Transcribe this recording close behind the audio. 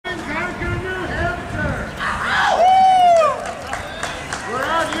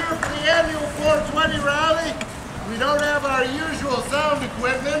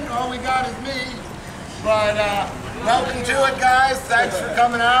But welcome to it, guys. Thanks for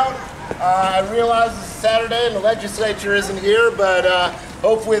coming out. I realize it's Saturday and the legislature isn't here, but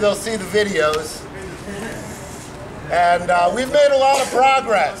hopefully they'll see the videos. And we've made a lot of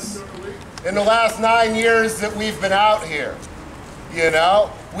progress in the last 9 years that we've been out here. You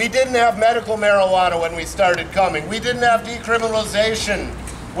know, we didn't have medical marijuana when we started coming. We didn't have decriminalization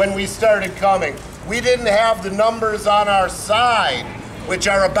when we started coming. We didn't have the numbers on our side, which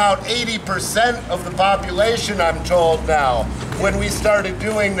are about 80% of the population, I'm told now, when we started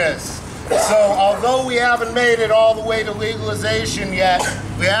doing this. So although we haven't made it all the way to legalization yet,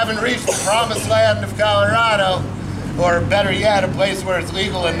 we haven't reached the promised land of Colorado, or better yet, a place where it's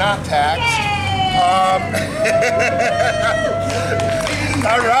legal and not taxed.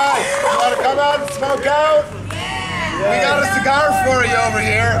 All right, you want to come out and smoke out? We got a cigar for you over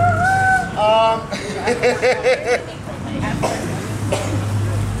here.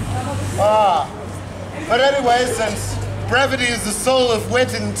 But anyway, since brevity is the soul of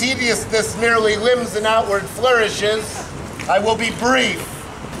wit and tediousness merely limbs and outward flourishes, I will be brief.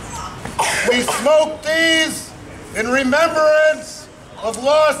 We smoke these in remembrance of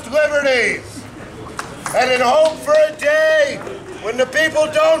lost liberties and in hope for a day when the people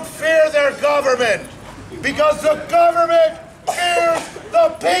don't fear their government, because the government fears the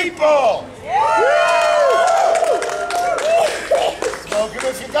people. Smoke them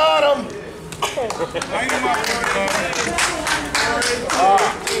if you got them.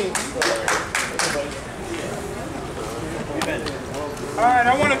 All right,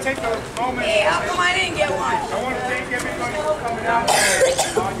 I want to take a moment. Hey, how come I didn't get one? I want to thank everybody for coming out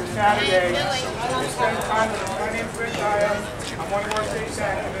on your Saturday to spend time with us. My name's Rick Naya. I'm one of our state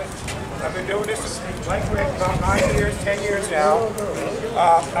activists. I've been doing this, like Rick, about 9 years, 10 years now.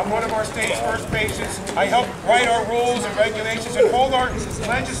 I'm one of our state's first bases. I help write our rules and regulations and hold our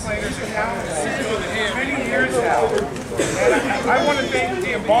legislators accountable for many years now. And I want to thank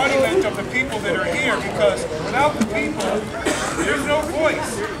the embodiment of the people that are here, because without the people, there's no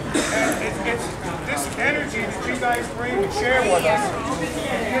voice. And it's this energy that you guys bring and share with us,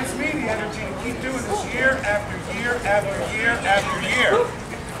 it gives me the energy to keep doing this year after year after year after year.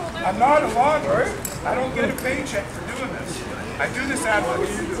 I'm not a lawyer. I don't get a paycheck for doing this. I do this out of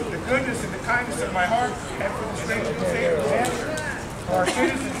the goodness and the kindness of my heart, and for the state of Hampshire, for our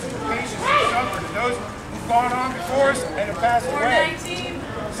citizens and the patients who suffered, and those who've gone on before us and have passed away.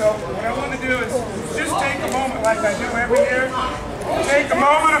 So what I want to do is just take a moment, like I do every year, take a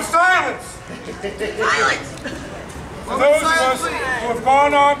moment of silence. For those of us who have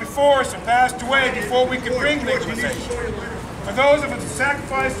gone on before us and passed away before we could bring legalization. For those of us who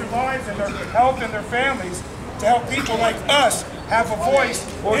sacrificed their lives and their health and their families to help people like us have a voice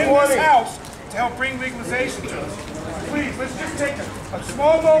in this house to help bring legalization to us. Please, let's just take a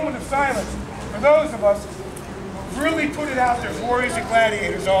small moment of silence for those of us who really put it out there as warriors and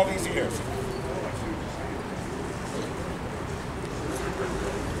gladiators all these years.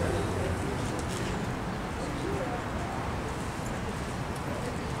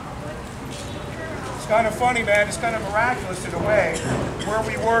 It's kind of funny, man. It's kind of miraculous in a way, where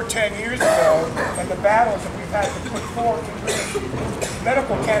we were 10 years ago and the battles that we've had to put forth to bring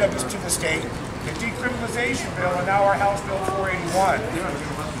medical cannabis to the state, the decriminalization bill, and now our House Bill 481.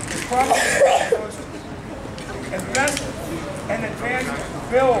 It's probably the most investment and advanced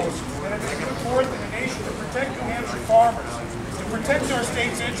bills that have been put forth in the nation to protect New Hampshire farmers, to protect our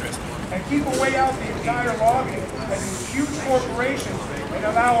state's interest, and keep away out the entire lobby and these huge corporations, and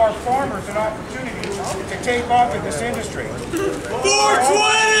allow our farmers an opportunity to take off in this industry.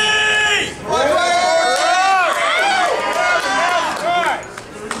 420!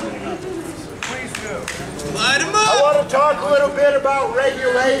 Please do. Light 'em up! I want to talk a little bit about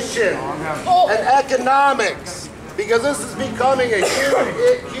regulation and economics, because this is becoming a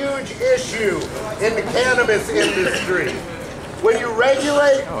huge issue in the cannabis industry. When you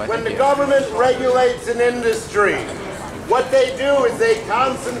regulate, when the government regulates an industry, what they do is they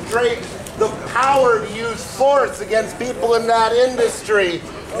concentrate the power to use force against people in that industry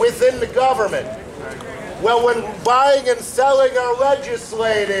within the government. Well, when buying and selling are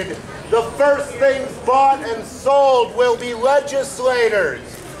legislated, the first things bought and sold will be legislators.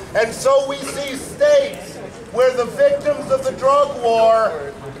 And so we see states where the victims of the drug war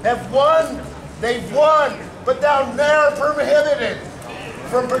have won, they've won, but now they're prohibited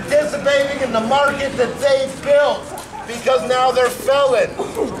from participating in the market that they've built, because now they're felons,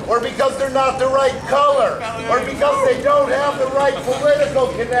 or because they're not the right color, or because they don't have the right political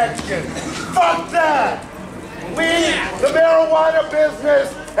connection. Fuck that! The marijuana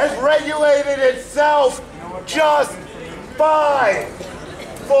business has regulated itself just fine.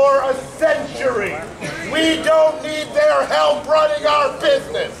 for a century. We don't need their help running our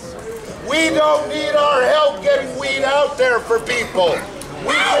business. We don't need our help getting weed out there for people.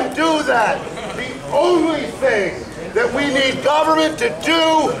 We can do that. The only thing that we need government to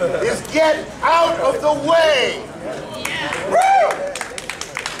do is get out of the way.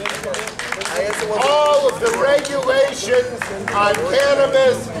 All of the regulations on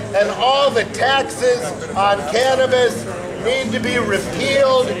cannabis and all the taxes on cannabis need to be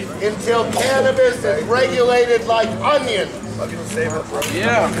repealed until cannabis is regulated like onions.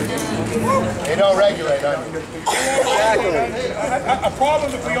 Yeah. They don't regulate onions. A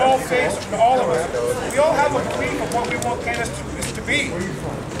problem that we all face, all of us, we all have a belief of what we want cannabis to be.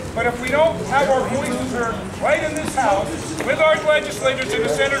 But if we don't have our voices heard right in this House, with our legislators and the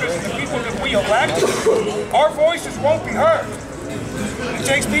senators and the people that we elect, our voices won't be heard. It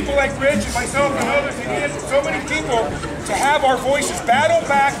takes people like Rich and myself and others and so many people to have our voices battle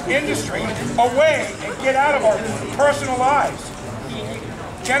back industry away and get out of our personal lives.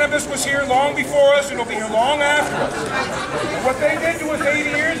 Cannabis was here long before us and it'll be here long after us. And what they did to us 80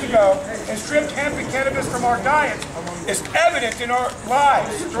 years ago and stripped hemp and cannabis from our diets is evident in our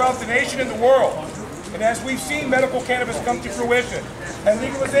lives throughout the nation and the world. And as we've seen medical cannabis come to fruition and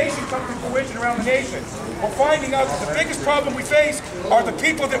legalization come to fruition around the nation, we're finding out that the biggest problem we face are the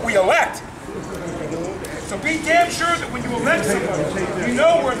people that we elect. So be damn sure that when you elect someone, you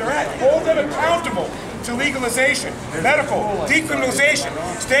know where they're at. Hold them accountable to legalization, medical, decriminalization.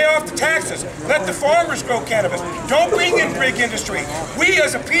 Stay off the taxes. Let the farmers grow cannabis. Don't bring in big industry. We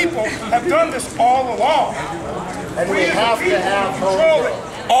as a people have done this all along. And we have to have control it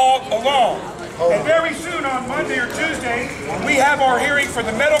all along. And very soon on Monday or Tuesday, we have our hearing for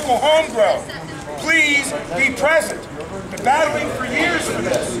the medical home grow. Please be present. Been battling for years for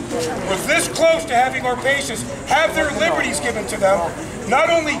this. We're this close to having our patients have their liberties given to them,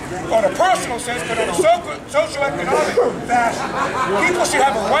 not only on a personal sense, but on a social-economic fashion. People should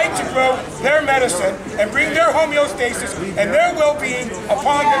have a right to grow their medicine and bring their homeostasis and their well-being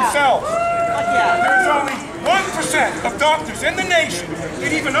upon themselves. There's only 1% of doctors in the nation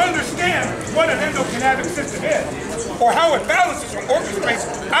that even understand what an endocannabinoid system is, or how it balances or orchestrates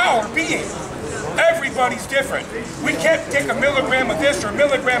our being. Everybody's different. We can't take a milligram of this or a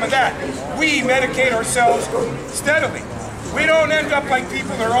milligram of that. We medicate ourselves steadily. We don't end up like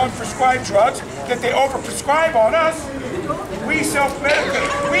people that are on prescribed drugs that they overprescribe on us. We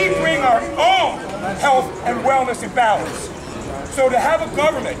self-medicate. We bring our own health and wellness in balance. So to have a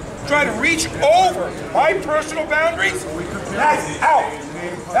government try to reach over my personal boundaries, that's out.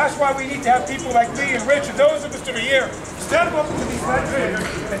 That's why we need to have people like me and Rich and those of us that are here step up to these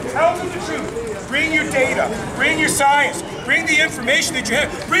legislators and tell them the truth. Bring your data, bring your science, bring the information that you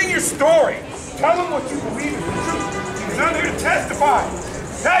have, bring your story. Tell them what you believe is the truth. Because I'm here to testify.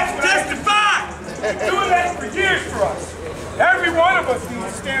 That's testify! Doing that for years for us. Every one of us needs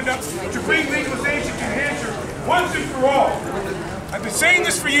to stand up to bring legalization to New Hampshire once and for all. I've been saying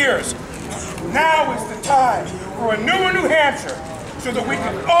this for years. Now is the time for a newer New Hampshire so that we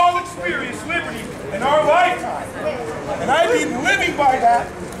can all experience liberty in our lifetime. And I've been living by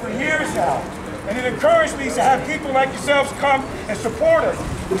that for years now. And it encouraged me to have people like yourselves come and support us.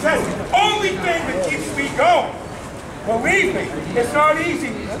 Because that's the only thing that keeps me going. Believe me, it's not easy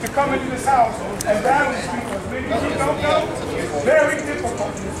to come into this house and battle these people. As many of you don't know, it's very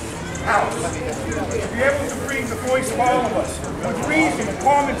difficult in this house. To be able to bring the voice of all of us with reason and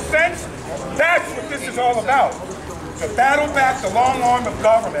common sense, that's what this is all about. To battle back the long arm of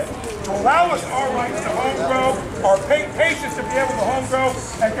government, to allow us our rights to home grow, our patients to be able to home grow,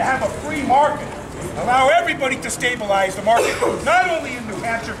 and to have a free market. Allow everybody to stabilize the market, not only in New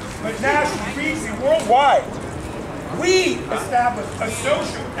Hampshire, but nationally, regionally, worldwide. We establish a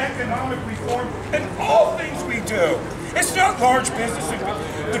social economic reform in all things we do. It's not large business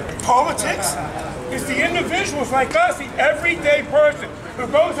and politics. It's the individuals like us, the everyday person who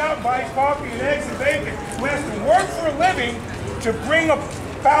goes out and buys coffee and eggs and bacon, who has to work for a living to bring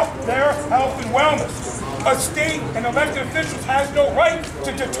about their health and wellness. A state and elected officials has no right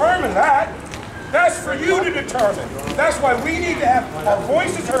to determine that. That's for you to determine. That's why we need to have our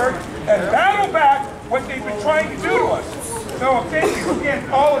voices heard and battle back what they've been trying to do to us. So thank you again,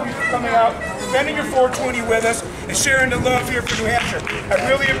 all of you, for coming out, spending your 420 with us, and sharing the love here for New Hampshire. I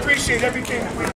really appreciate everything that we